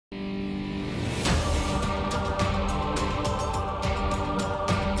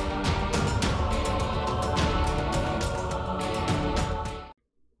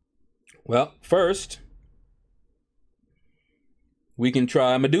first, we can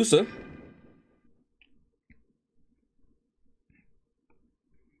try Medusa.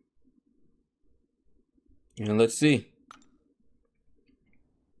 And let's see.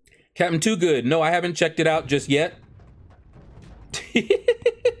 Captain Too Good. No, I haven't checked it out just yet.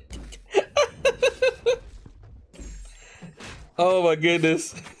 Oh my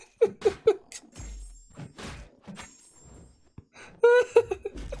goodness.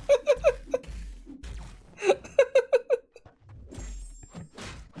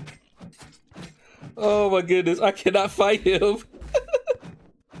 Oh my goodness, I cannot fight him.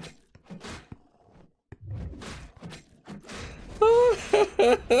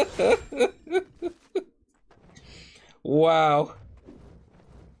 Wow.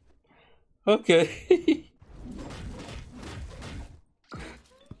 Okay.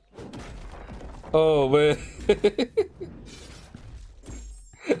 Oh man.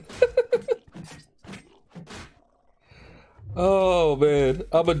 Oh man,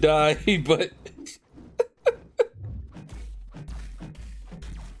 I'ma die, but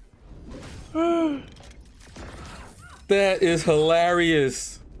that is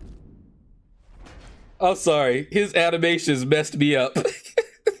hilarious. I'm sorry, his animations messed me up.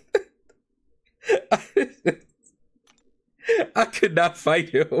 I could not fight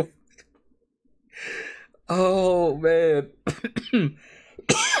him. Oh man.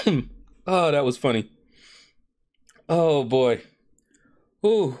 Oh, that was funny. Oh boy.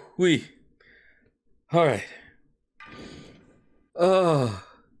 Ooh, wee. All right. Oh.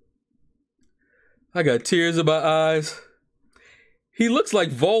 I got tears in my eyes. He looks like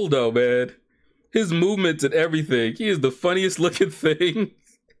Voldo, man. His movements and everything. He is the funniest looking thing.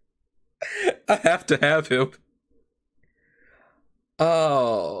 I have to have him.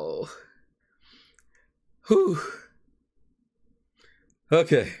 Oh. Whew.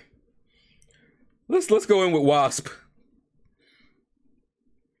 Okay. Let's go in with Wasp.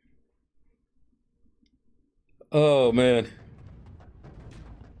 Oh man.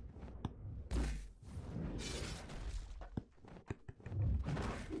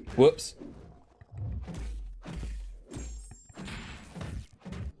 Whoops.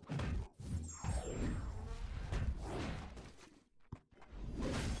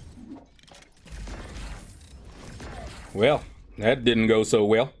 Well, that didn't go so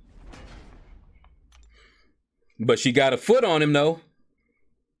well. But she got a foot on him, though.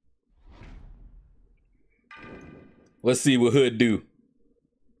 Let's see what Hood do.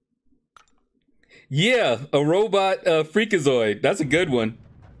 Yeah, a robot freakazoid. That's a good one.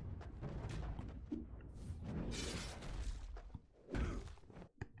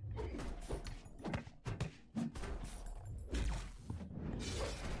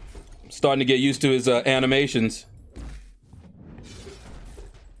 Starting to get used to his animations.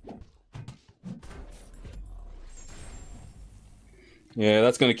 Yeah,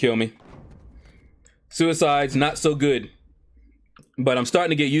 that's gonna kill me. Suicide's not so good. But I'm starting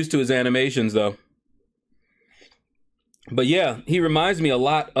to get used to his animations, though. But yeah, he reminds me a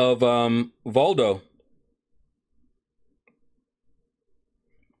lot of Voldo.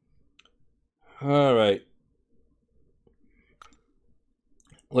 All right.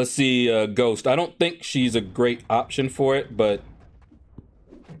 Let's see, Ghost. I don't think she's a great option for it, but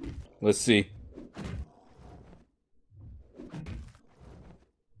let's see.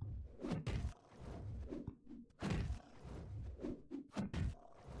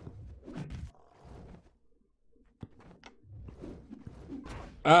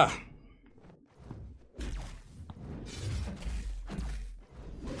 Ah.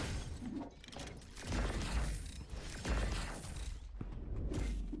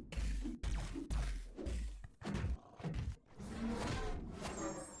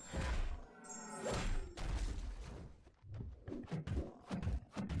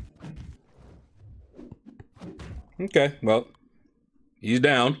 Okay, well, he's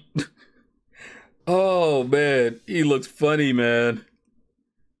down. Oh, man, he looks funny, man.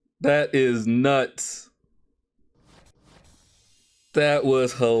 That is nuts. That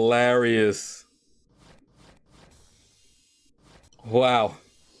was hilarious. Wow.